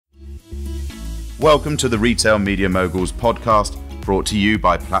Welcome to the Retail Media Moguls podcast, brought to you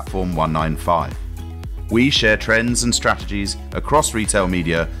by Platform 195. We share trends and strategies across retail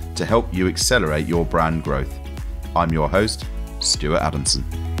media to help you accelerate your brand growth. I'm your host, Stuart Adamson.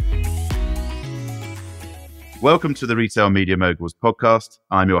 Welcome to the Retail Media Moguls podcast.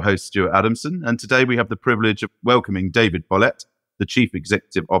 I'm your host, Stuart Adamson, and today we have the privilege of welcoming David Pollet, the Chief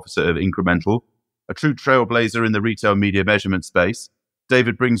Executive Officer of Incremental, a true trailblazer in the retail media measurement space.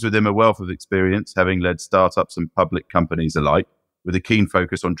 David brings with him a wealth of experience, having led startups and public companies alike, with a keen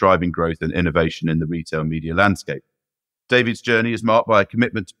focus on driving growth and innovation in the retail media landscape. David's journey is marked by a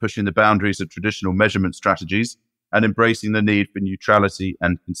commitment to pushing the boundaries of traditional measurement strategies and embracing the need for neutrality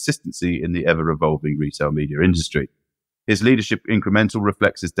and consistency in the ever-evolving retail media industry. His leadership Incremental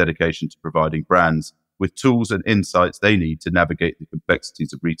reflects his dedication to providing brands with tools and insights they need to navigate the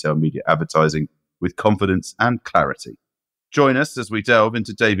complexities of retail media advertising with confidence and clarity. Join us as we delve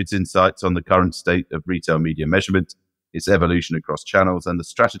into David's insights on the current state of retail media measurement, its evolution across channels, and the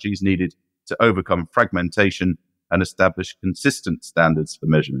strategies needed to overcome fragmentation and establish consistent standards for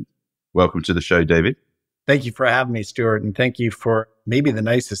measurement. Welcome to the show, David. Thank you for having me, Stuart, and thank you for maybe the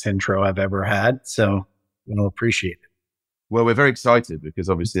nicest intro I've ever had. So we'll appreciate it. Well, we're very excited because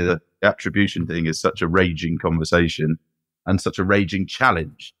obviously the attribution thing is such a raging conversation and such a raging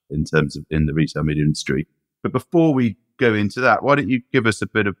challenge in terms of in the retail media industry. But before we go into that, why don't you give us a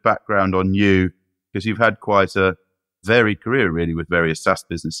bit of background on you? Because you've had quite a varied career, really, with various SaaS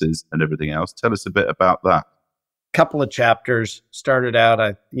businesses and everything else. Tell us a bit about that. Couple of chapters. Started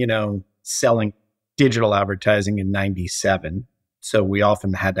out, selling digital advertising in 97. So we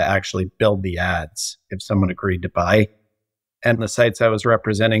often had to actually build the ads if someone agreed to buy. And the sites I was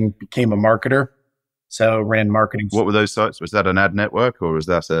representing became a marketer. So ran marketing. What were those sites? Was that an ad network or was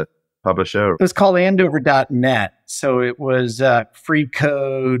that a publisher? It was called Andover.net. So it was Free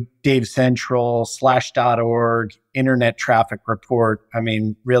Code, Dave Central, Slash.org, Internet Traffic Report. I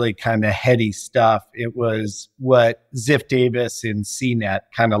mean, really kind of heady stuff. It was what Ziff Davis and CNET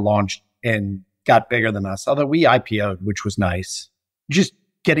kind of launched and got bigger than us. Although we IPO'd, which was nice. Just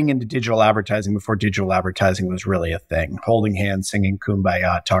getting into digital advertising before digital advertising was really a thing. Holding hands, singing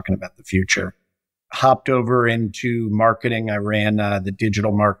Kumbaya, talking about the future. Hopped over into marketing. I ran the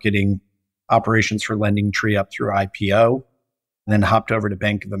digital marketing operations for LendingTree up through IPO. And then hopped over to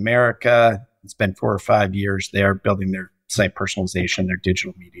Bank of America. Spent 4 or 5 years there building their site personalization, their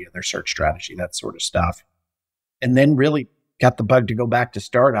digital media, their search strategy, that sort of stuff. And then really got the bug to go back to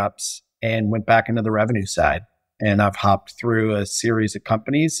startups and went back into the revenue side. And I've hopped through a series of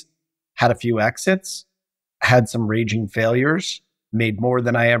companies, had a few exits, had some raging failures, made more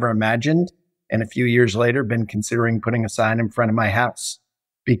than I ever imagined. And a few years later, been considering putting a sign in front of my house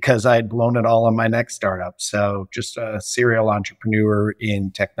because I had blown it all on my next startup. So just a serial entrepreneur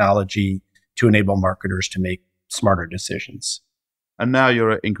in technology to enable marketers to make smarter decisions. And now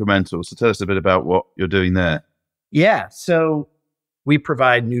you're at Incremental. So tell us a bit about what you're doing there. Yeah. So we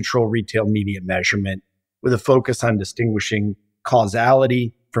provide neutral retail media measurement with a focus on distinguishing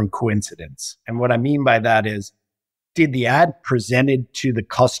causality from coincidence. And what I mean by that is, did the ad presented to the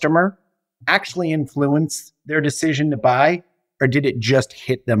customer actually influence their decision to buy, or did it just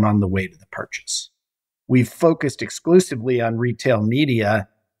hit them on the way to the purchase? We've focused exclusively on retail media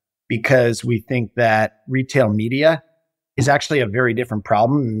because we think that retail media is actually a very different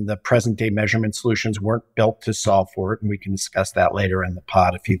problem. And the present day measurement solutions weren't built to solve for it. And we can discuss that later in the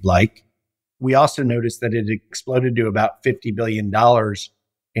pod if you'd like. We also noticed that it exploded to about $50 billion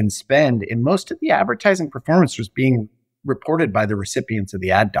in spend. And most of the advertising performance was being reported by the recipients of the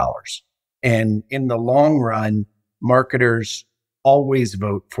ad dollars. And in the long run, marketers always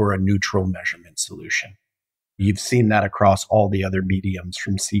vote for a neutral measurement solution. You've seen that across all the other mediums,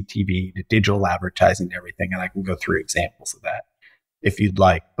 from CTV to digital advertising to everything. And I can go through examples of that if you'd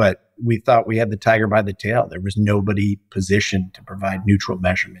like. But we thought we had the tiger by the tail. There was nobody positioned to provide neutral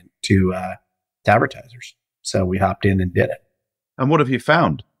measurement to advertisers. So we hopped in and did it. And what have you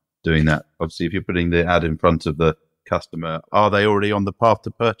found doing that? Obviously, if you're putting the ad in front of the customer, are they already on the path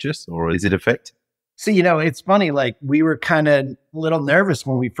to purchase, or is it effective? So, it's funny, like we were kind of a little nervous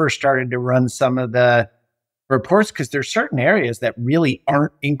when we first started to run some of the reports because there's certain areas that really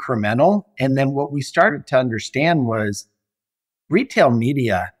aren't incremental. And then what we started to understand was retail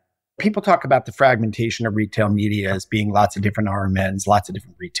media. People talk about the fragmentation of retail media as being lots of different RMNs, lots of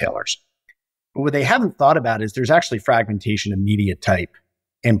different retailers. But what they haven't thought about is there's actually fragmentation of media type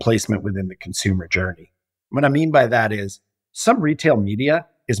and placement within the consumer journey. What I mean by that is some retail media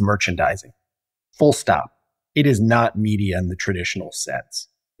is merchandising, full stop. It is not media in the traditional sense.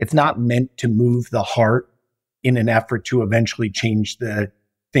 It's not meant to move the heart in an effort to eventually change the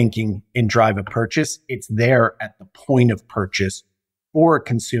thinking and drive a purchase. It's there at the point of purchase for a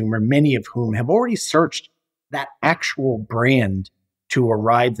consumer, many of whom have already searched that actual brand to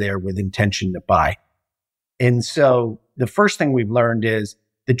arrive there with intention to buy. And so the first thing we've learned is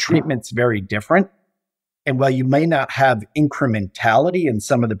the treatment's very different. And while you may not have incrementality in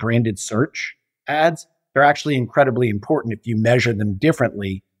some of the branded search ads, they're actually incredibly important if you measure them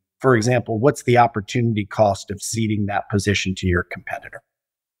differently. For example, what's the opportunity cost of ceding that position to your competitor,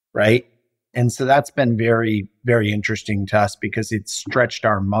 right? And so that's been very, very interesting to us because it's stretched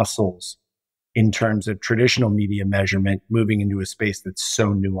our muscles in terms of traditional media measurement, moving into a space that's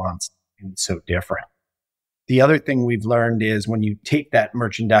so nuanced and so different. The other thing we've learned is when you take that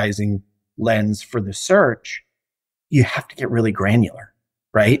merchandising lens for the search, you have to get really granular,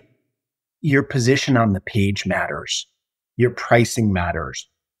 right? Your position on the page matters. Your pricing matters.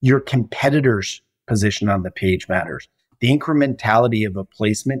 Your competitor's position on the page matters. The incrementality of a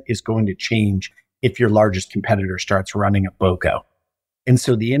placement is going to change if your largest competitor starts running a BOGO. And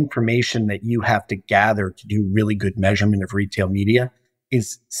so the information that you have to gather to do really good measurement of retail media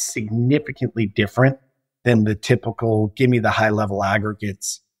is significantly different than the typical, give me the high level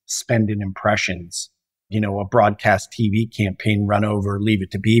aggregates, spend in impressions, a broadcast TV campaign run over, Leave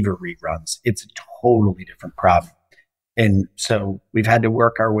It to Beaver reruns. It's a totally different problem. And so we've had to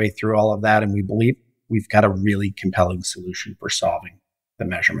work our way through all of that. And we believe we've got a really compelling solution for solving the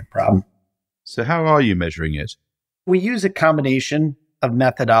measurement problem. So how are you measuring it? We use a combination of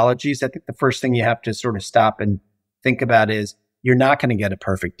methodologies. I think the first thing you have to sort of stop and think about is you're not going to get a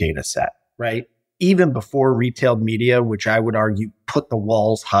perfect data set, right? Even before retail media, which I would argue put the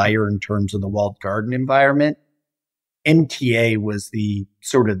walls higher in terms of the walled garden environment, MTA was the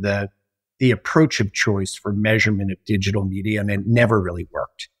sort of the approach of choice for measurement of digital media, and it never really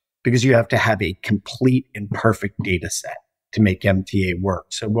worked because you have to have a complete and perfect data set to make MTA work.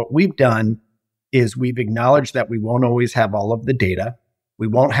 So what we've done is we've acknowledged that we won't always have all of the data. We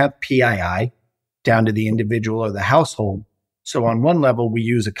won't have PII down to the individual or the household. So on one level, we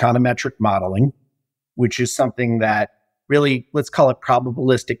use econometric modeling, which is something that really, let's call it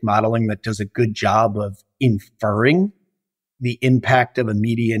probabilistic modeling that does a good job of inferring the impact of a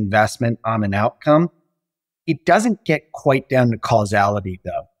media investment on an outcome. It doesn't get quite down to causality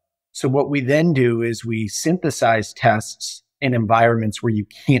though. So what we then do is we synthesize tests in environments where you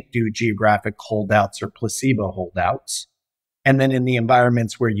can't do geographic holdouts or placebo holdouts. And then in the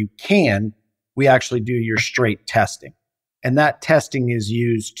environments where you can, we actually do your straight testing. And that testing is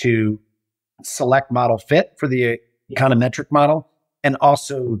used to select model fit for the econometric model, and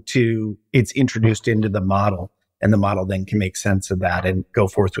also it's introduced into the model, and the model then can make sense of that and go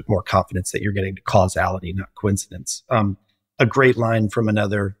forth with more confidence that you're getting to causality, not coincidence. A great line from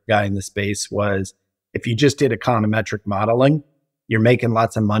another guy in the space was, if you just did econometric modeling, you're making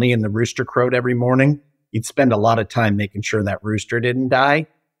lots of money and the rooster crowed every morning, you'd spend a lot of time making sure that rooster didn't die.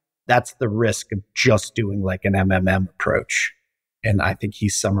 That's the risk of just doing like an MMM approach. And I think he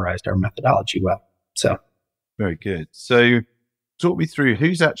summarized our methodology well. So very good. So talk me through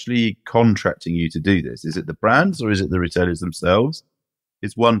who's actually contracting you to do this. Is it the brands or is it the retailers themselves?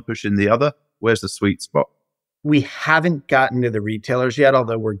 Is one pushing the other? Where's the sweet spot? We haven't gotten to the retailers yet,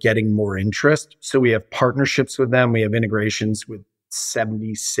 although we're getting more interest. So we have partnerships with them. We have integrations with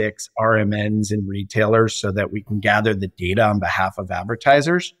 76 RMNs and retailers so that we can gather the data on behalf of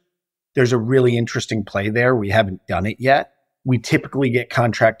advertisers. There's a really interesting play there. We haven't done it yet. We typically get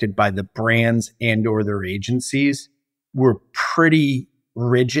contracted by the brands and or their agencies. We're pretty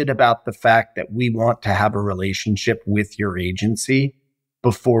rigid about the fact that we want to have a relationship with your agency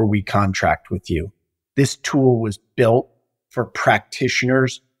before we contract with you. This tool was built for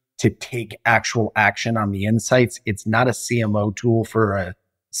practitioners to take actual action on the insights. It's not a CMO tool for a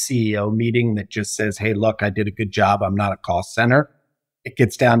CEO meeting that just says, hey, look, I did a good job. I'm not a cost center. It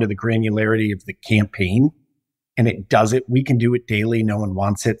gets down to the granularity of the campaign, and it does it. We can do it daily. No one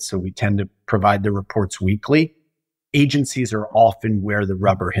wants it. So we tend to provide the reports weekly. Agencies are often where the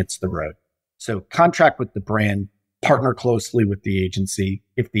rubber hits the road. So contract with the brand, partner closely with the agency.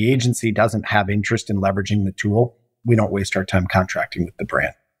 If the agency doesn't have interest in leveraging the tool, we don't waste our time contracting with the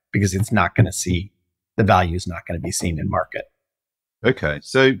brand because it's not going to see, the value is not going to be seen in market. Okay.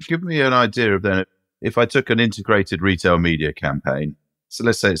 So give me an idea of then, if I took an integrated retail media campaign, so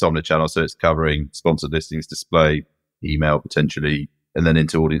let's say it's Omnichannel, so it's covering sponsored listings, display, email potentially, and then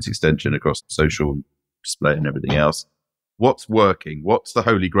into audience extension across social, display and everything else. What's working? What's the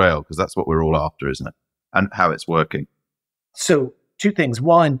holy grail? Because that's what we're all after, isn't it? And how it's working. So two things.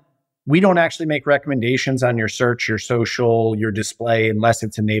 One, we don't actually make recommendations on your search, your social, your display, unless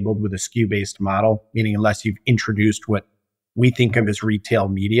it's enabled with a SKU-based model, meaning unless you've introduced what we think of as retail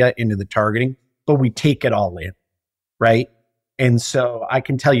media into the targeting, but we take it all in, right? And so I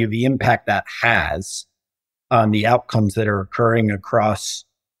can tell you the impact that has on the outcomes that are occurring across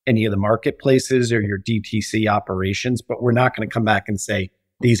any of the marketplaces or your DTC operations, but we're not going to come back and say,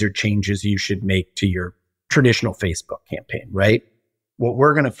 these are changes you should make to your traditional Facebook campaign, right? What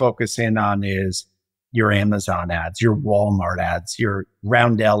we're going to focus in on is your Amazon ads, your Walmart ads, your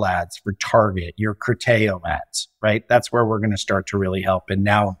Roundel ads for Target, your Criteo ads, right? That's where we're going to start to really help. And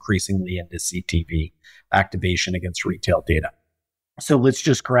now increasingly into CTV activation against retail data. So let's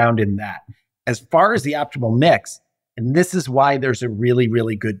just ground in that. As far as the optimal mix, and this is why there's a really,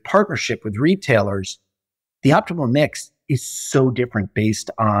 really good partnership with retailers, the optimal mix is so different based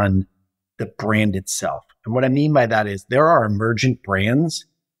on the brand itself. And what I mean by that is there are emergent brands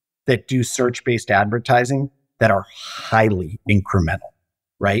that do search-based advertising that are highly incremental,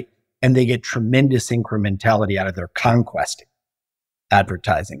 right? And they get tremendous incrementality out of their conquesting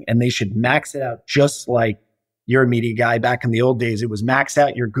advertising. And they should max it out just like you're a media guy. Back in the old days, it was max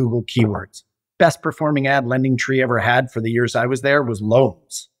out your Google keywords. Best performing ad Lending Tree ever had for the years I was there was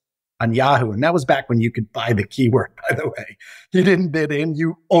loans on Yahoo. And that was back when you could buy the keyword, by the way. You didn't bid in,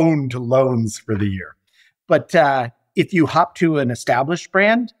 you owned loans for the year. But if you hop to an established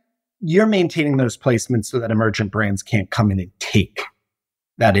brand, you're maintaining those placements so that emergent brands can't come in and take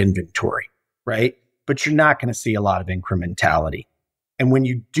that inventory, right? But you're not going to see a lot of incrementality. And when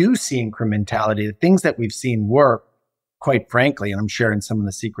you do see incrementality, the things that we've seen work, quite frankly, and I'm sharing some of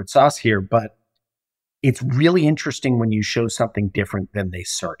the secret sauce here, but it's really interesting when you show something different than they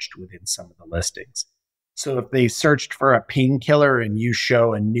searched within some of the listings. So if they searched for a painkiller and you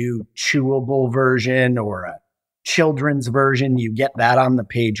show a new chewable version or a children's version, you get that on the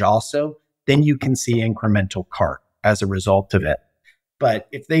page also, then you can see incremental cart as a result of it. But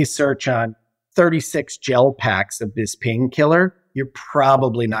if they search on 36 gel packs of this painkiller, you're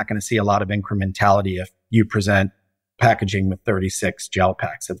probably not going to see a lot of incrementality if you present packaging with 36 gel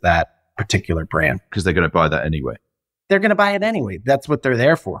packs of that particular brand. Because they're going to buy that anyway. They're going to buy it anyway. That's what they're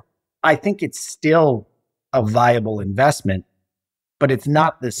there for. I think it's still a viable investment, but it's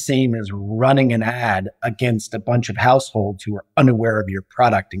not the same as running an ad against a bunch of households who are unaware of your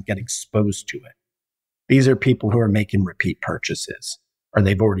product and get exposed to it. These are people who are making repeat purchases, or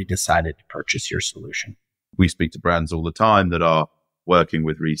they've already decided to purchase your solution. We speak to brands all the time that are working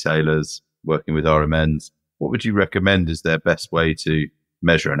with retailers, working with RMNs. What would you recommend is their best way to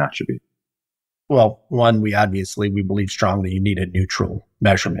measure an attribute? Well, one, we believe strongly you need a neutral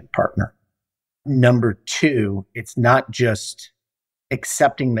measurement partner. Number two, it's not just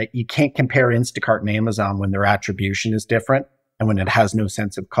accepting that you can't compare Instacart and Amazon when their attribution is different and when it has no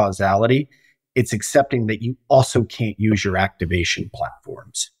sense of causality. It's accepting that you also can't use your activation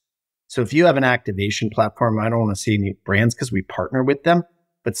platforms. So if you have an activation platform, I don't want to see any brands because we partner with them,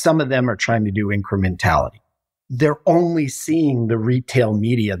 but some of them are trying to do incrementality. They're only seeing the retail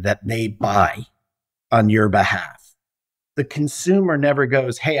media that they buy on your behalf. The consumer never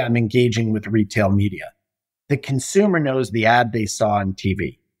goes, hey, I'm engaging with retail media. The consumer knows the ad they saw on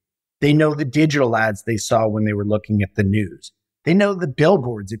TV. They know the digital ads they saw when they were looking at the news. They know the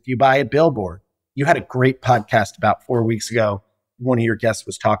billboards if you buy a billboard. You had a great podcast about 4 weeks ago. One of your guests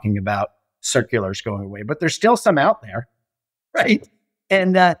was talking about circulars going away, but there's still some out there, right?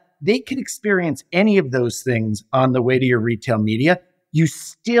 And they can experience any of those things on the way to your retail media. You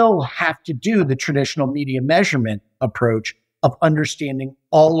still have to do the traditional media measurement approach of understanding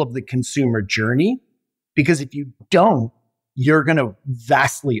all of the consumer journey, because if you don't, you're going to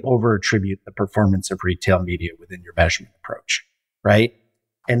vastly over-attribute the performance of retail media within your measurement approach, right?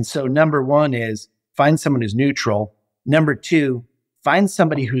 And so number one is find someone who's neutral. Number two, find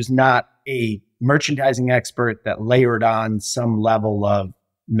somebody who's not a merchandising expert that layered on some level of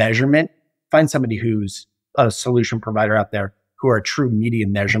measurement. Find somebody who's a solution provider out there who are true media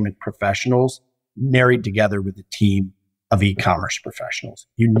measurement professionals married together with a team of e-commerce professionals.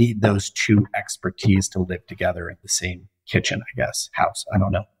 You need those two expertise to live together in the same kitchen, I guess, house. I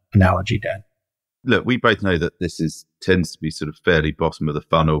don't know. Analogy, Dan. Look, we both know that this tends to be sort of fairly bottom of the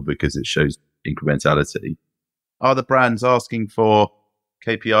funnel because it shows incrementality. Are the brands asking for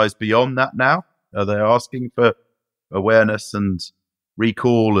KPIs beyond that now? Are they asking for awareness and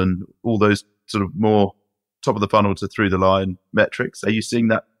recall and all those sort of more top of the funnel to through the line metrics? Are you seeing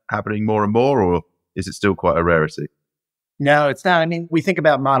that happening more and more, or is it still quite a rarity? No, it's not. I mean, we think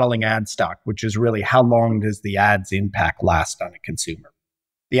about modeling ad stock, which is really how long does the ad's impact last on a consumer?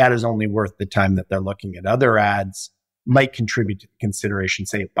 The ad is only worth the time that they're looking at. Other ads might contribute to the consideration,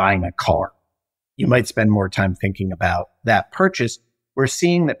 say, of buying a car. You might spend more time thinking about that purchase. We're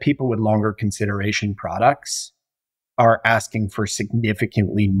seeing that people with longer consideration products are asking for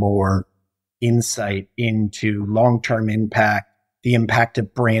significantly more insight into long-term impact, the impact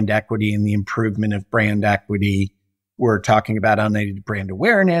of brand equity and the improvement of brand equity. We're talking about unaided brand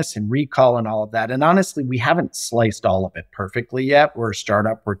awareness and recall and all of that. And honestly, we haven't sliced all of it perfectly yet. We're a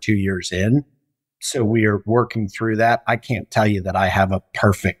startup. We're 2 years in. So we are working through that. I can't tell you that I have a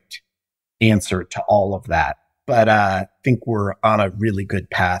perfect answer to all of that, but I think we're on a really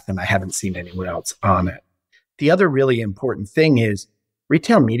good path and I haven't seen anyone else on it. The other really important thing is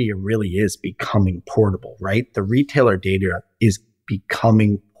retail media really is becoming portable, right? The retailer data is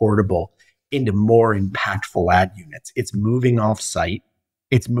becoming portable into more impactful ad units. It's moving off site.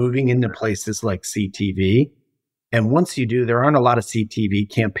 It's moving into places like CTV. And once you do, there aren't a lot of CTV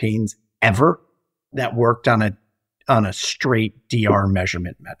campaigns ever that worked on a straight DR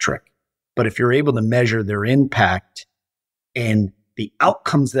measurement metric. But if you're able to measure their impact and the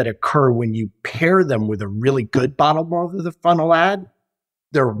outcomes that occur when you pair them with a really good bottom of the funnel ad,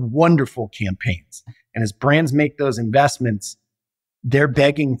 they're wonderful campaigns. And as brands make those investments, they're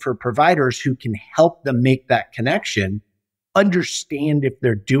begging for providers who can help them make that connection, understand if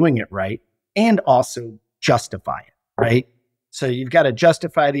they're doing it right, and also justify it, right? So you've got to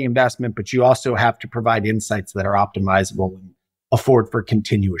justify the investment, but you also have to provide insights that are optimizable and afford for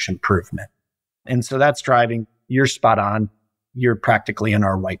continuous improvement. And so that's driving, you're spot on. You're practically in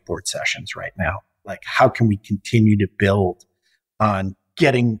our whiteboard sessions right now. Like, how can we continue to build on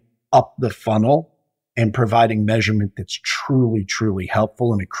getting up the funnel and providing measurement that's truly, truly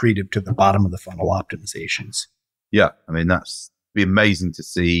helpful and accretive to the bottom of the funnel optimizations? Yeah, I mean, that's be amazing to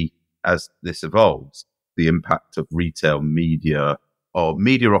see as this evolves, the impact of retail media or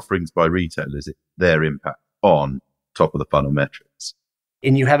media offerings by retailers, their impact on top of the funnel metrics.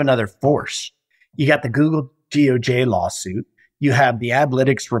 And you have another force. You got the Google DOJ lawsuit. You have the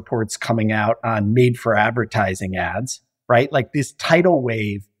Adlytics reports coming out on made for advertising ads, right? Like this tidal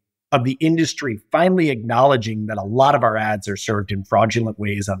wave of the industry finally acknowledging that a lot of our ads are served in fraudulent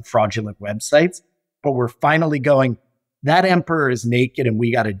ways on fraudulent websites, but we're finally going, that emperor is naked and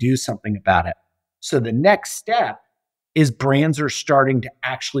we got to do something about it. So the next step is brands are starting to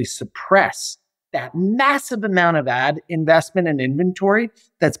actually suppress that massive amount of ad investment and inventory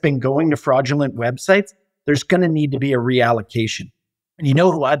that's been going to fraudulent websites. There's going to need to be a reallocation. And you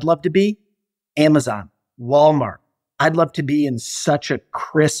know who I'd love to be? Amazon, Walmart. I'd love to be in such a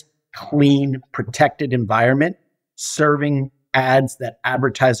crisp, clean, protected environment, serving ads that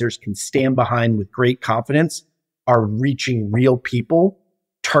advertisers can stand behind with great confidence, are reaching real people,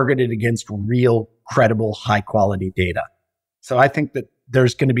 targeted against real, credible, high-quality data. So I think that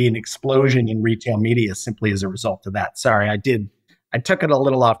there's going to be an explosion in retail media simply as a result of that. Sorry, I took it a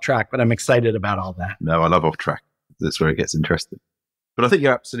little off track, but I'm excited about all that. No, I love off track. That's where it gets interesting. But I think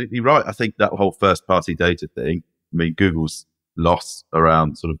you're absolutely right. I think that whole first party data thing, I mean, Google's loss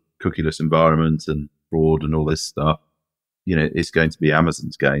around sort of cookieless environment and fraud and all this stuff, you know, it's going to be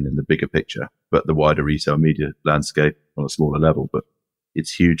Amazon's gain in the bigger picture, but the wider retail media landscape on a smaller level, but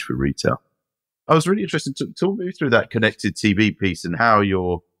it's huge for retail. I was really interested to talk me through that connected TV piece and how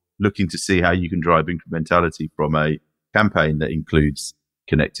you're looking to see how you can drive incrementality from a campaign that includes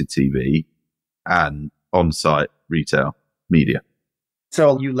connected TV and on-site retail media.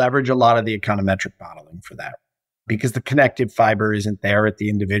 So you leverage a lot of the econometric modeling for that because the connected fiber isn't there at the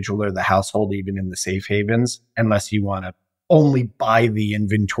individual or the household, even in the safe havens, unless you want to only buy the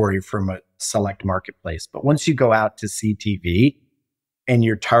inventory from a select marketplace. But once you go out to CTV and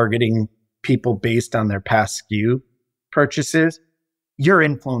you're targeting people based on their past SKU purchases, you're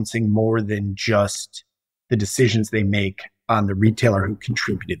influencing more than just the decisions they make on the retailer who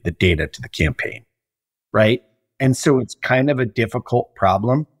contributed the data to the campaign, right? And so it's kind of a difficult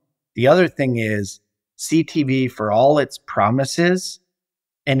problem. The other thing is CTV, for all its promises,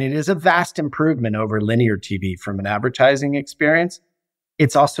 and it is a vast improvement over linear TV from an advertising experience,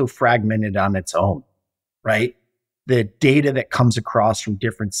 it's also fragmented on its own, right? The data that comes across from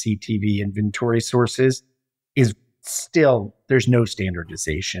different CTV inventory sources is still, there's no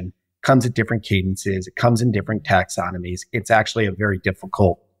standardization. Comes at different cadences. It comes in different taxonomies. It's actually a very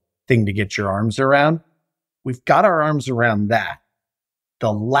difficult thing to get your arms around. We've got our arms around that.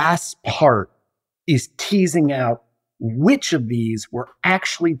 The last part is teasing out which of these were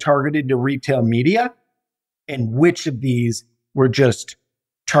actually targeted to retail media and which of these were just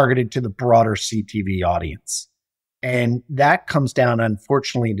targeted to the broader CTV audience. And that comes down,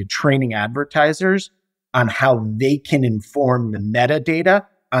 unfortunately, to training advertisers on how they can inform the metadata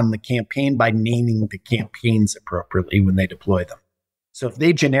on the campaign by naming the campaigns appropriately when they deploy them. So if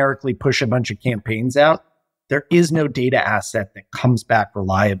they generically push a bunch of campaigns out, there is no data asset that comes back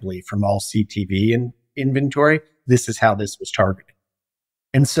reliably from all CTV inventory this is how this was targeted.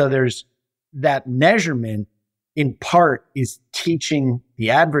 And so there's that measurement in part is teaching the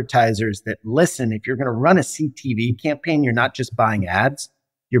advertisers that, listen, if you're going to run a CTV campaign, you're not just buying ads,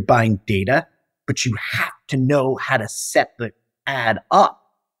 you're buying data, but you have to know how to set the ad up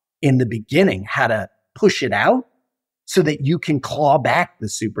in the beginning, how to push it out so that you can claw back the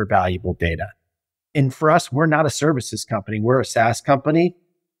super valuable data. And for us, we're not a services company. We're a SaaS company.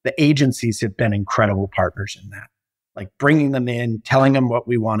 The agencies have been incredible partners in that, like bringing them in, telling them what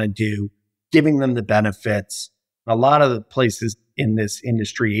we want to do, giving them the benefits. A lot of the places in this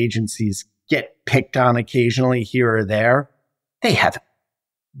industry, agencies get picked on occasionally here or there. They have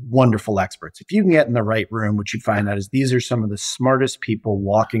wonderful experts. If you can get in the right room, what you find out is these are some of the smartest people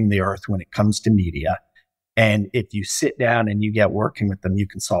walking the earth when it comes to media. And if you sit down and you get working with them, you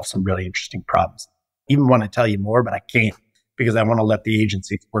can solve some really interesting problems. I even want to tell you more, but I can't because I want to let the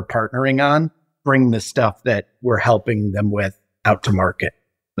agencies we're partnering on bring the stuff that we're helping them with out to market.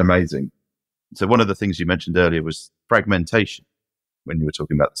 Amazing. So one of the things you mentioned earlier was fragmentation when you were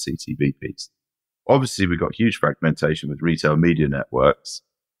talking about the CTV piece. Obviously, we've got huge fragmentation with retail media networks.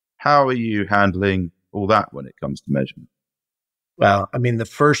 How are you handling all that when it comes to measurement? Well, I mean, the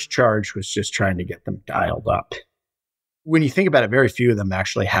first charge was just trying to get them dialed up. When you think about it, very few of them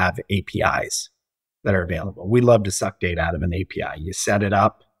actually have APIs that are available. We love to suck data out of an API. You set it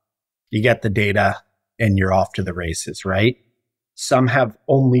up, you get the data, and you're off to the races, right? Some have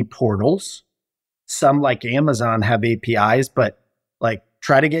only portals. Some, like Amazon, have APIs, but like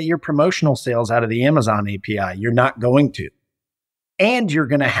try to get your promotional sales out of the Amazon API. You're not going to. And you're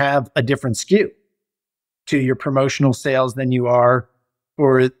going to have a different SKU to your promotional sales than you are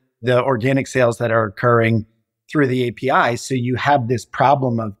for the organic sales that are occurring through the API. So you have this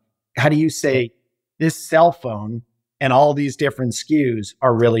problem of how do you say this cell phone and all these different SKUs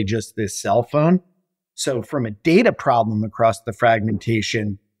are really just this cell phone? So from a data problem across the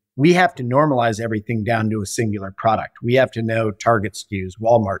fragmentation, we have to normalize everything down to a singular product. We have to know Target SKUs,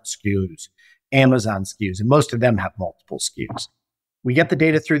 Walmart SKUs, Amazon SKUs, and most of them have multiple SKUs. We get the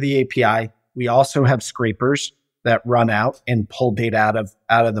data through the API. We also have scrapers that run out and pull data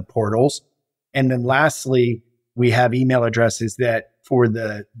out of the portals. And then lastly, we have email addresses that for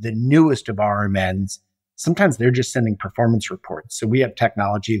the newest of RMNs, sometimes they're just sending performance reports. So we have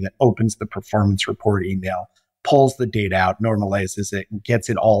technology that opens the performance report email, pulls the data out, normalizes it, and gets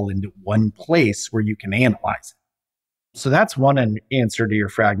it all into one place where you can analyze it. So that's one answer to your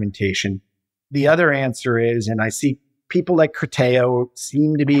fragmentation. The other answer is, and I see people like Criteo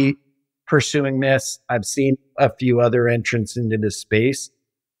seem to be pursuing this. I've seen a few other entrants into this space.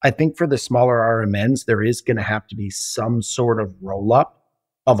 I think for the smaller RMNs, there is going to have to be some sort of roll-up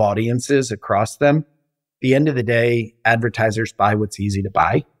of audiences across them. At the end of the day, advertisers buy what's easy to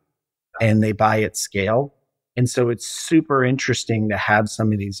buy, and they buy at scale. And so it's super interesting to have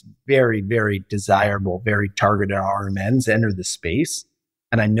some of these very, very desirable, very targeted RMNs enter the space.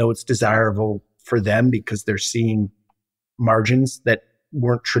 And I know it's desirable for them because they're seeing margins that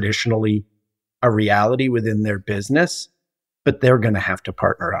weren't traditionally a reality within their business, but they're going to have to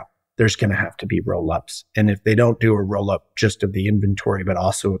partner up. There's going to have to be roll-ups. And if they don't do a roll-up just of the inventory, but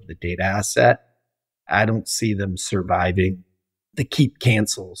also of the data asset, I don't see them surviving the keep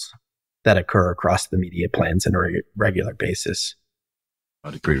cancels that occur across the media plans on a regular basis.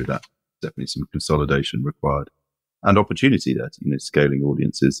 I'd agree with that. Definitely some consolidation required and opportunity there, scaling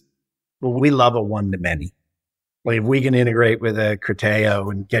audiences. Well, we love a one-to-many. Like if we can integrate with a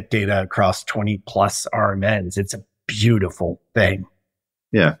Criteo and get data across 20 plus RMNs, it's a beautiful thing.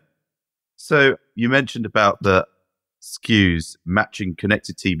 Yeah. So you mentioned about the SKUs matching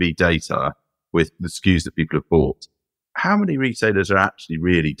connected TV data with the SKUs that people have bought. How many retailers are actually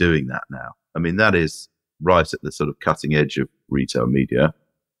really doing that now? I mean, that is right at the sort of cutting edge of retail media.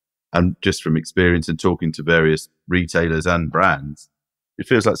 And just from experience and talking to various retailers and brands, it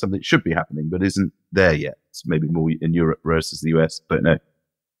feels like something should be happening, but isn't there yet. It's maybe more in Europe versus the US, don't know.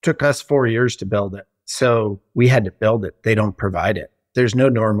 Took us 4 years to build it. So we had to build it. They don't provide it. There's no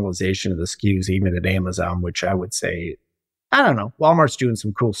normalization of the SKUs, even at Amazon, which I would say, I don't know. Walmart's doing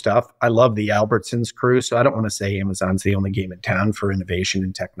some cool stuff. I love the Albertsons crew. So I don't want to say Amazon's the only game in town for innovation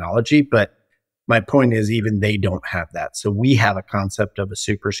and technology, but my point is even they don't have that. So we have a concept of a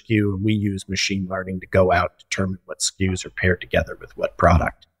super SKU, and we use machine learning to go out, determine what SKUs are paired together with what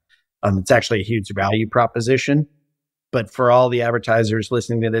product. It's actually a huge value proposition. But for all the advertisers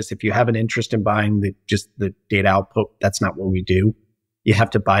listening to this, if you have an interest in buying just the data output, that's not what we do. You have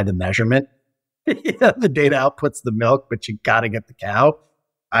to buy the measurement. The data outputs the milk, but you got to get the cow.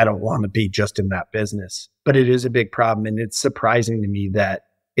 I don't want to be just in that business, but it is a big problem. And it's surprising to me that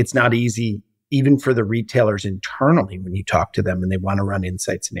it's not easy even for the retailers internally, when you talk to them and they want to run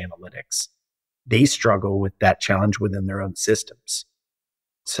insights and analytics, they struggle with that challenge within their own systems.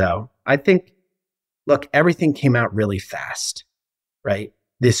 So I think, look, everything came out really fast, right?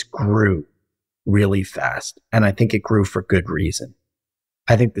 This grew really fast. And I think it grew for good reason.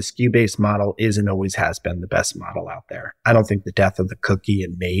 I think the SKU-based model is and always has been the best model out there. I don't think the death of the cookie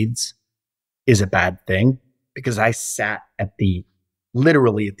and maids is a bad thing, because I sat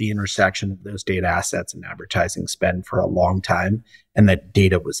literally at the intersection of those data assets and advertising spend for a long time, and that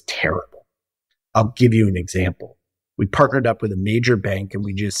data was terrible. I'll give you an example. We partnered up with a major bank and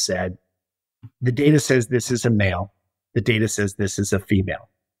we just said, the data says this is a male. The data says this is a female.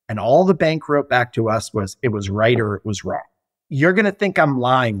 And all the bank wrote back to us was it was right or it was wrong. You're going to think I'm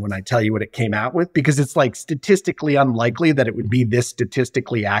lying when I tell you what it came out with, because it's like statistically unlikely that it would be this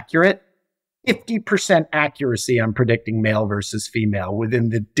statistically accurate. 50% accuracy on predicting male versus female within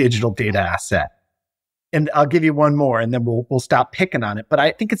the digital data asset. And I'll give you one more and then we'll stop picking on it. But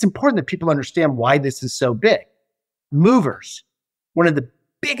I think it's important that people understand why this is so big. Movers, one of the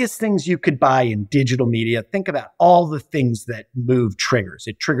biggest things you could buy in digital media. Think about all the things that move triggers.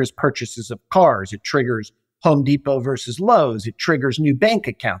 It triggers purchases of cars. It triggers Home Depot versus Lowe's. It triggers new bank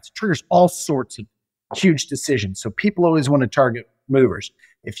accounts. It triggers all sorts of huge decisions. So people always want to target movers.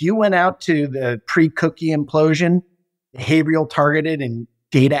 If you went out to the pre-cookie implosion, behavioral targeted and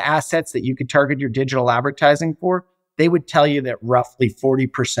data assets that you could target your digital advertising for, they would tell you that roughly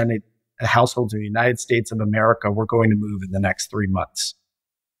 40% of the households in the United States of America were going to move in the next 3 months.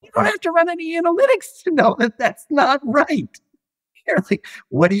 You don't have to run any analytics to know that that's not right. You're like,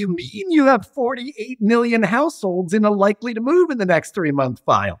 what do you mean you have 48 million households in a likely to move in the next 3-month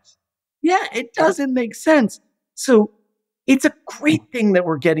file? Yeah, it doesn't make sense. So it's a great thing that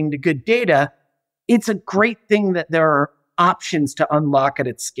we're getting to good data. It's a great thing that there are options to unlock it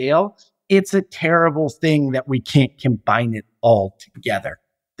at scale. It's a terrible thing that we can't combine it all together.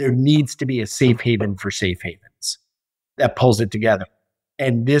 There needs to be a safe haven for safe havens that pulls it together.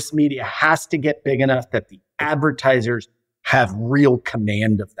 And this media has to get big enough that the advertisers have real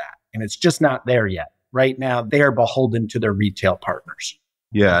command of that. And it's just not there yet. Right now, they are beholden to their retail partners.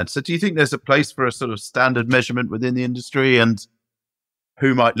 Yeah. So do you think there's a place for a sort of standard measurement within the industry, and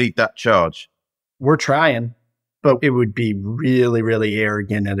who might lead that charge? We're trying, but it would be really, really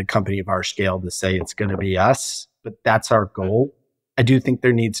arrogant at a company of our scale to say it's going to be us, but that's our goal. I do think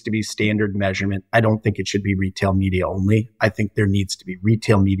there needs to be standard measurement. I don't think it should be retail media only. I think there needs to be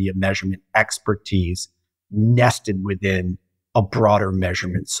retail media measurement expertise nested within a broader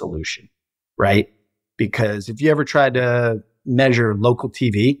measurement solution, right? Because if you ever tried to measure local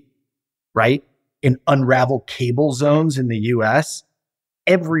TV, right, and unravel cable zones in the US,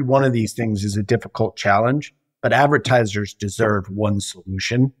 every one of these things is a difficult challenge, but advertisers deserve one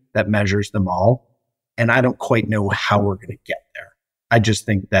solution that measures them all. And I don't quite know how we're going to get there. I just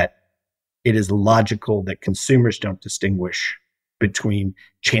think that it is logical that consumers don't distinguish between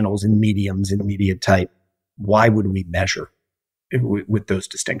channels and mediums and media type. Why would we measure with those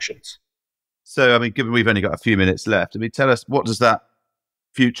distinctions? So, I mean, given we've only got a few minutes left, I mean, tell us, what does that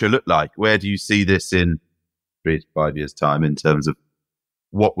future look like? Where do you see this in 3 to 5 years' time in terms of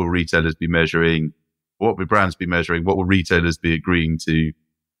what will retailers be measuring? What will brands be measuring? What will retailers be agreeing to?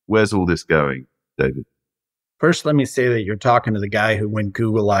 Where's all this going, David? First, let me say that you're talking to the guy who, when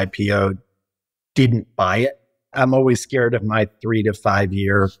Google IPO'd, didn't buy it. I'm always scared of my 3 to 5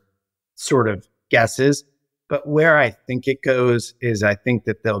 year sort of guesses. But where I think it goes is I think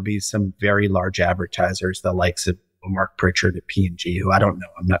that there'll be some very large advertisers, the likes of Mark Pritchard at P&G, who I don't know.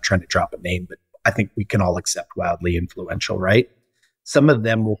 I'm not trying to drop a name, but I think we can all accept wildly influential, right? Some of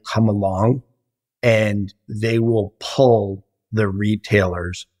them will come along and they will pull the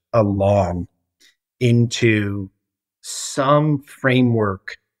retailers along into some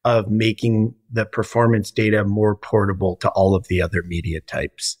framework of making the performance data more portable to all of the other media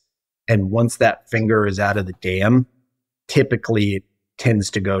types. And once that finger is out of the dam, typically it tends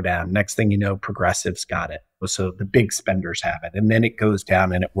to go down. Next thing you know, progressives got it. So the big spenders have it. And then it goes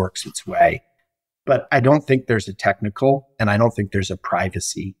down and it works its way. But I don't think there's a technical and I don't think there's a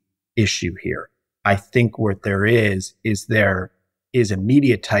privacy issue here. I think what there is there is a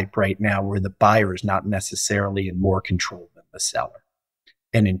media type right now where the buyer is not necessarily in more control than the seller.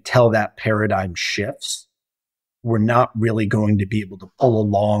 And until that paradigm shifts, we're not really going to be able to pull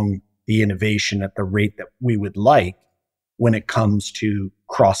along the innovation at the rate that we would like when it comes to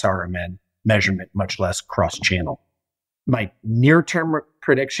cross RMN measurement, much less cross-channel. My near-term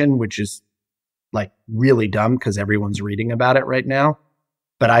prediction, which is like really dumb because everyone's reading about it right now,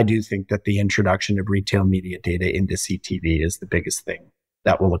 but I do think that the introduction of retail media data into CTV is the biggest thing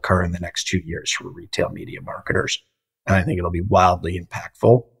that will occur in the next 2 years for retail media marketers. And I think it'll be wildly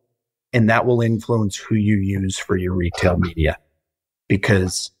impactful. And that will influence who you use for your retail media,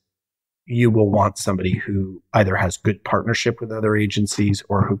 because you will want somebody who either has good partnership with other agencies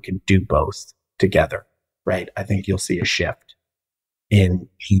or who can do both together, right? I think you'll see a shift in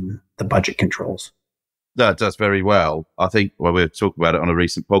the budget controls. That does very well. I think, well, we were talking about it on a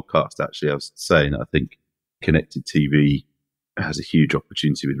recent podcast, actually. I was saying, I think connected TV has a huge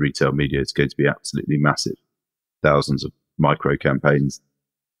opportunity with retail media. It's going to be absolutely massive. Thousands of micro campaigns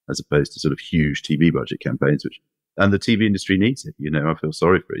as opposed to sort of huge TV budget campaigns, and the TV industry needs it. I feel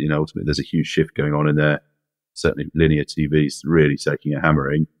sorry for it. Ultimately there's a huge shift going on in there. Certainly linear TV is really taking a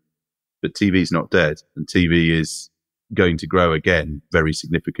hammering, but TV's not dead, and TV is going to grow again very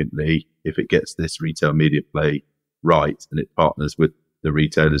significantly if it gets this retail media play right and it partners with the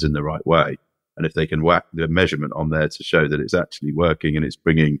retailers in the right way. And if they can whack the measurement on there to show that it's actually working and it's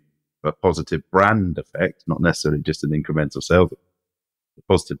bringing a positive brand effect, not necessarily just an incremental sales, a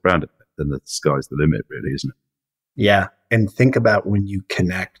positive brand effect, then the sky's the limit, really, isn't it? Yeah. And think about when you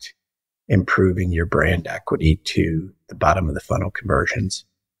connect improving your brand equity to the bottom of the funnel conversions.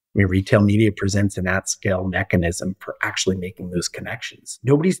 I mean, retail media presents an at-scale mechanism for actually making those connections.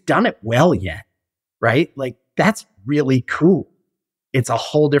 Nobody's done it well yet, right? Like, that's really cool. It's a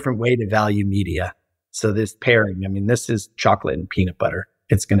whole different way to value media. So this pairing, I mean, this is chocolate and peanut butter.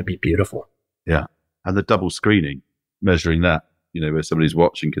 It's going to be beautiful. Yeah. And the double screening, measuring that, where somebody's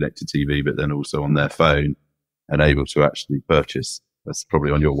watching connected TV, but then also on their phone and able to actually purchase. That's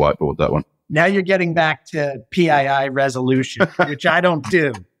probably on your whiteboard, that one. Now you're getting back to PII resolution, which I don't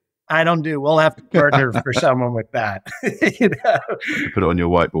do. We'll have to partner for someone with that. Put it on your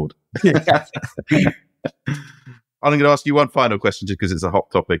whiteboard. Yeah. I'm going to ask you one final question, just because it's a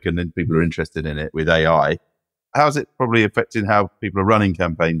hot topic and then people are interested in it with AI. How's it probably affecting how people are running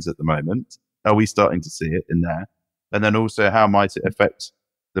campaigns at the moment? Are we starting to see it in there? And then also, how might it affect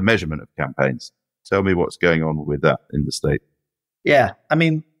the measurement of campaigns? Tell me what's going on with that in the state. Yeah. I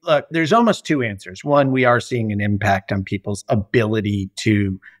mean, look, there's almost two answers. One, we are seeing an impact on people's ability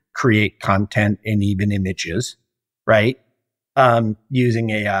to create content and even images, right? Using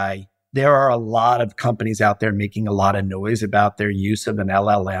AI. There are a lot of companies out there making a lot of noise about their use of an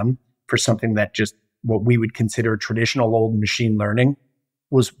LLM for something that just what we would consider traditional old machine learning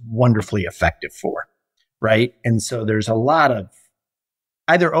was wonderfully effective for, right? And so there's a lot of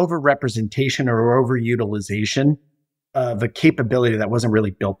either overrepresentation or overutilization of a capability that wasn't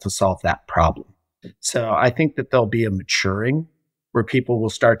really built to solve that problem. So I think that there'll be a maturing where people will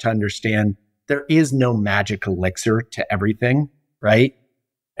start to understand there is no magic elixir to everything, right?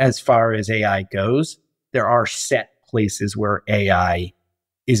 As far as AI goes, there are set places where AI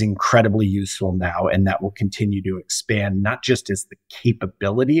is incredibly useful now, and that will continue to expand, not just as the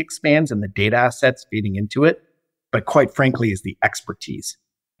capability expands and the data assets feeding into it, but quite frankly, as the expertise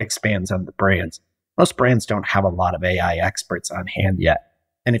expands on the brands. Most brands don't have a lot of AI experts on hand yet.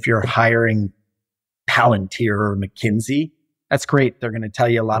 And if you're hiring Palantir or McKinsey, that's great. They're going to tell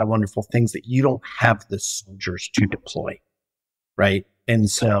you a lot of wonderful things that you don't have the soldiers to deploy, right? And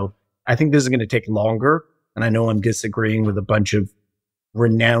so I think this is going to take longer. And I know I'm disagreeing with a bunch of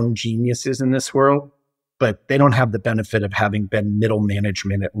renowned geniuses in this world, but they don't have the benefit of having been middle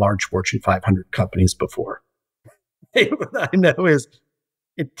management at large Fortune 500 companies before. What I know is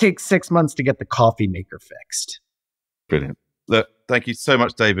it takes 6 months to get the coffee maker fixed. Brilliant. Look, thank you so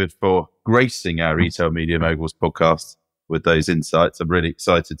much, David, for gracing our Retail Media Moguls podcast with those insights. I'm really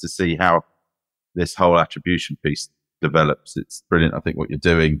excited to see how this whole attribution piece develops. It's brilliant. I think what you're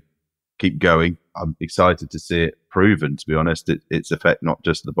doing, keep going. I'm excited to see it proven, to be honest, its effect, not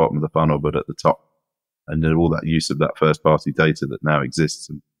just at the bottom of the funnel, but at the top. And then all that use of that first party data that now exists,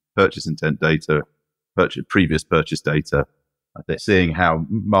 and purchase intent data, previous purchase data. They're seeing how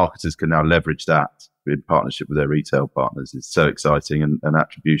marketers can now leverage that in partnership with their retail partners is so exciting, and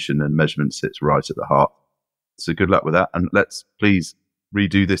attribution and measurement sits right at the heart. So good luck with that. And let's please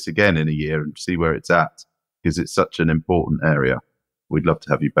redo this again in a year and see where it's at, because it's such an important area. We'd love to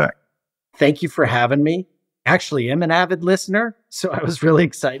have you back. Thank you for having me. Actually, I'm an avid listener, so I was really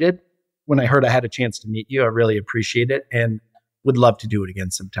excited when I heard I had a chance to meet you. I really appreciate it and would love to do it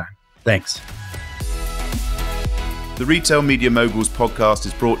again sometime. Thanks. The Retail Media Moguls podcast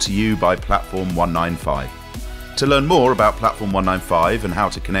is brought to you by Platform 195. To learn more about Platform 195 and how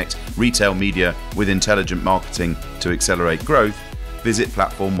to connect retail media with intelligent marketing to accelerate growth, visit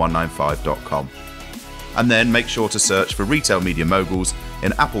platform195.com. And then make sure to search for Retail Media Moguls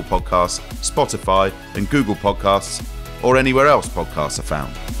in Apple Podcasts, Spotify, and Google Podcasts, or anywhere else podcasts are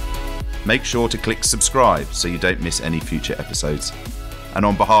found. Make sure to click subscribe so you don't miss any future episodes. And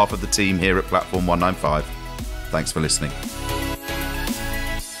on behalf of the team here at Platform 195, thanks for listening.